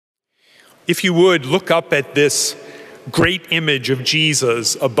If you would, look up at this great image of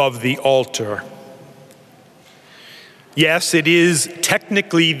Jesus above the altar. Yes, it is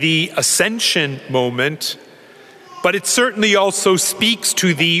technically the ascension moment, but it certainly also speaks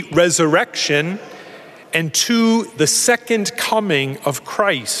to the resurrection and to the second coming of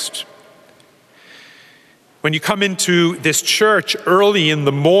Christ. When you come into this church early in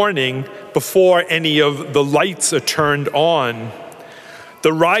the morning, before any of the lights are turned on,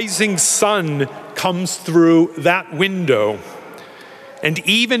 the rising sun comes through that window. And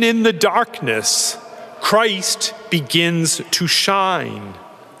even in the darkness, Christ begins to shine.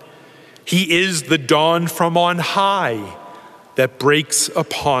 He is the dawn from on high that breaks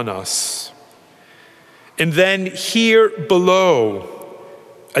upon us. And then here below,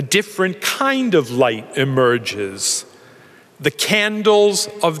 a different kind of light emerges. The candles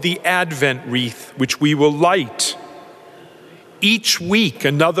of the Advent wreath, which we will light. Each week,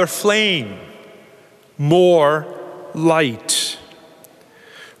 another flame, more light.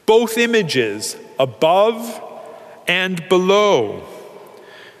 Both images, above and below,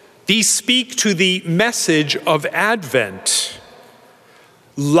 these speak to the message of Advent.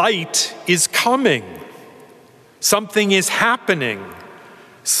 Light is coming. Something is happening.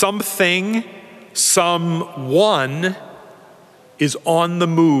 Something, someone is on the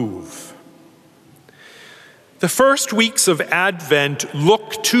move. The first weeks of Advent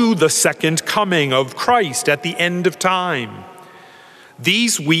look to the second coming of Christ at the end of time.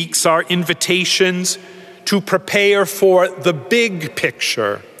 These weeks are invitations to prepare for the big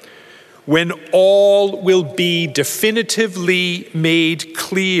picture, when all will be definitively made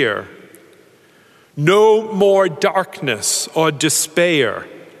clear. No more darkness or despair.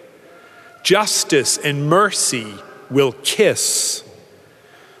 Justice and mercy will kiss.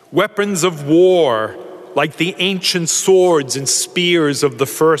 Weapons of war, like the ancient swords and spears of the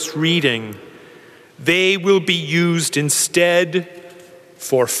first reading, they will be used instead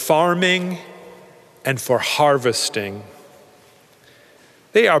for farming and for harvesting.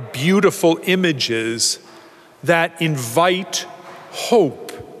 They are beautiful images that invite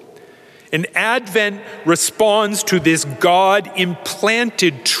hope. And Advent responds to this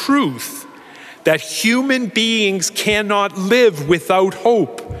God-implanted truth that human beings cannot live without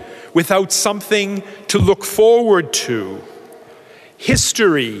hope, without something to look forward to.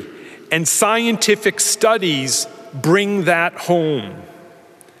 History and scientific studies bring that home.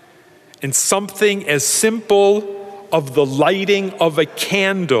 And something as simple as the lighting of a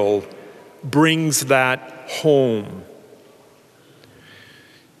candle brings that home.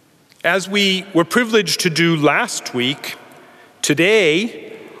 As we were privileged to do last week,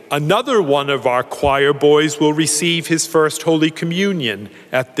 today, another one of our choir boys will receive his first Holy Communion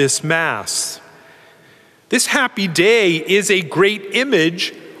at this Mass. This happy day is a great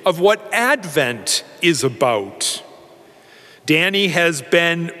image of what Advent is about. Danny has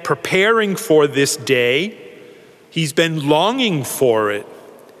been preparing for this day. He's been longing for it.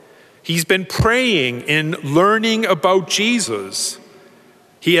 He's been praying and learning about Jesus.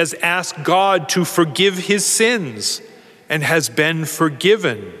 He has asked God to forgive his sins and has been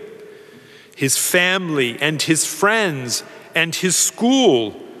forgiven. His family and his friends and his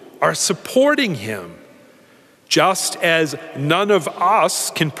school are supporting him, just as none of us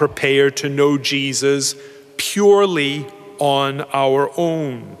can prepare to know Jesus purely on our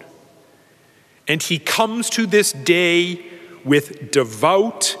own. And he comes to this day with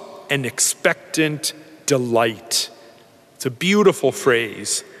devout and expectant delight. It's a beautiful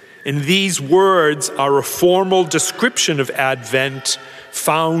phrase. And these words are a formal description of Advent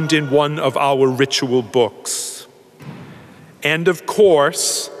found in one of our ritual books. And of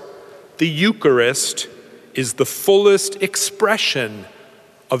course, the Eucharist is the fullest expression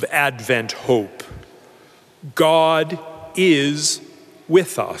of Advent hope. God is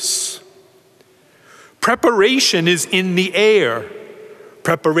with us. Preparation is in the air.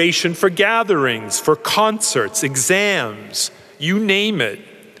 Preparation for gatherings, for concerts, exams, you name it.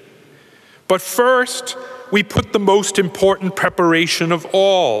 But first, we put the most important preparation of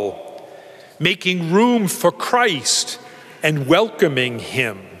all, making room for Christ and welcoming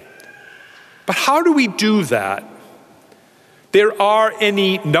him. But how do we do that? There are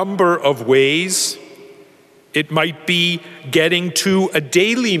any number of ways. It might be getting to a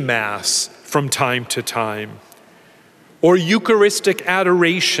daily Mass from time to time, or Eucharistic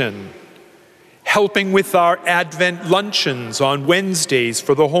adoration, helping with our Advent luncheons on Wednesdays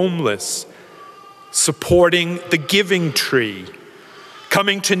for the homeless, supporting the giving tree,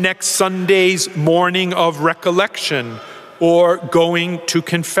 coming to next Sunday's morning of recollection, or going to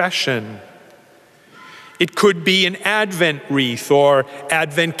confession. It could be an Advent wreath or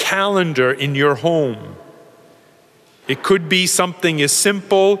Advent calendar in your home. It could be something as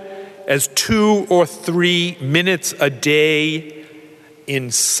simple as 2 or 3 minutes a day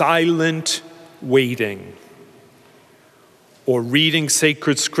in silent waiting, or reading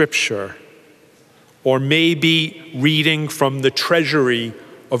sacred scripture, or maybe reading from the treasury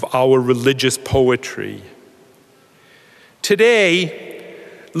of our religious poetry. Today,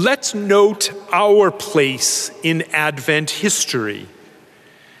 let's note our place in Advent history.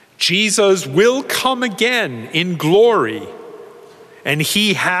 Jesus will come again in glory, and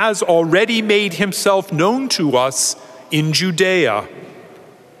he has already made himself known to us in Judea.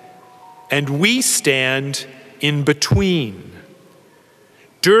 And we stand in between.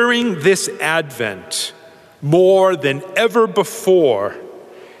 During this Advent, more than ever before,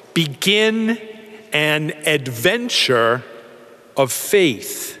 begin an adventure of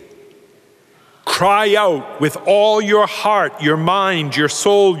faith. Cry out with all your heart, your mind, your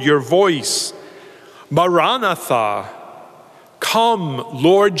soul, your voice, Maranatha, come,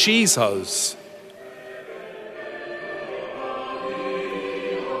 Lord Jesus.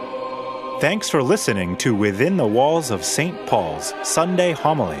 Thanks for listening to Within the Walls of St. Paul's Sunday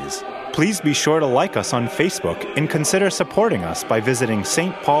Homilies. Please be sure to like us on Facebook and consider supporting us by visiting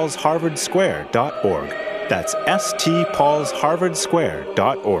stpaulsharvardsquare.org. That's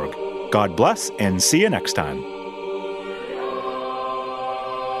stpaulsharvardsquare.org. God bless and see you next time.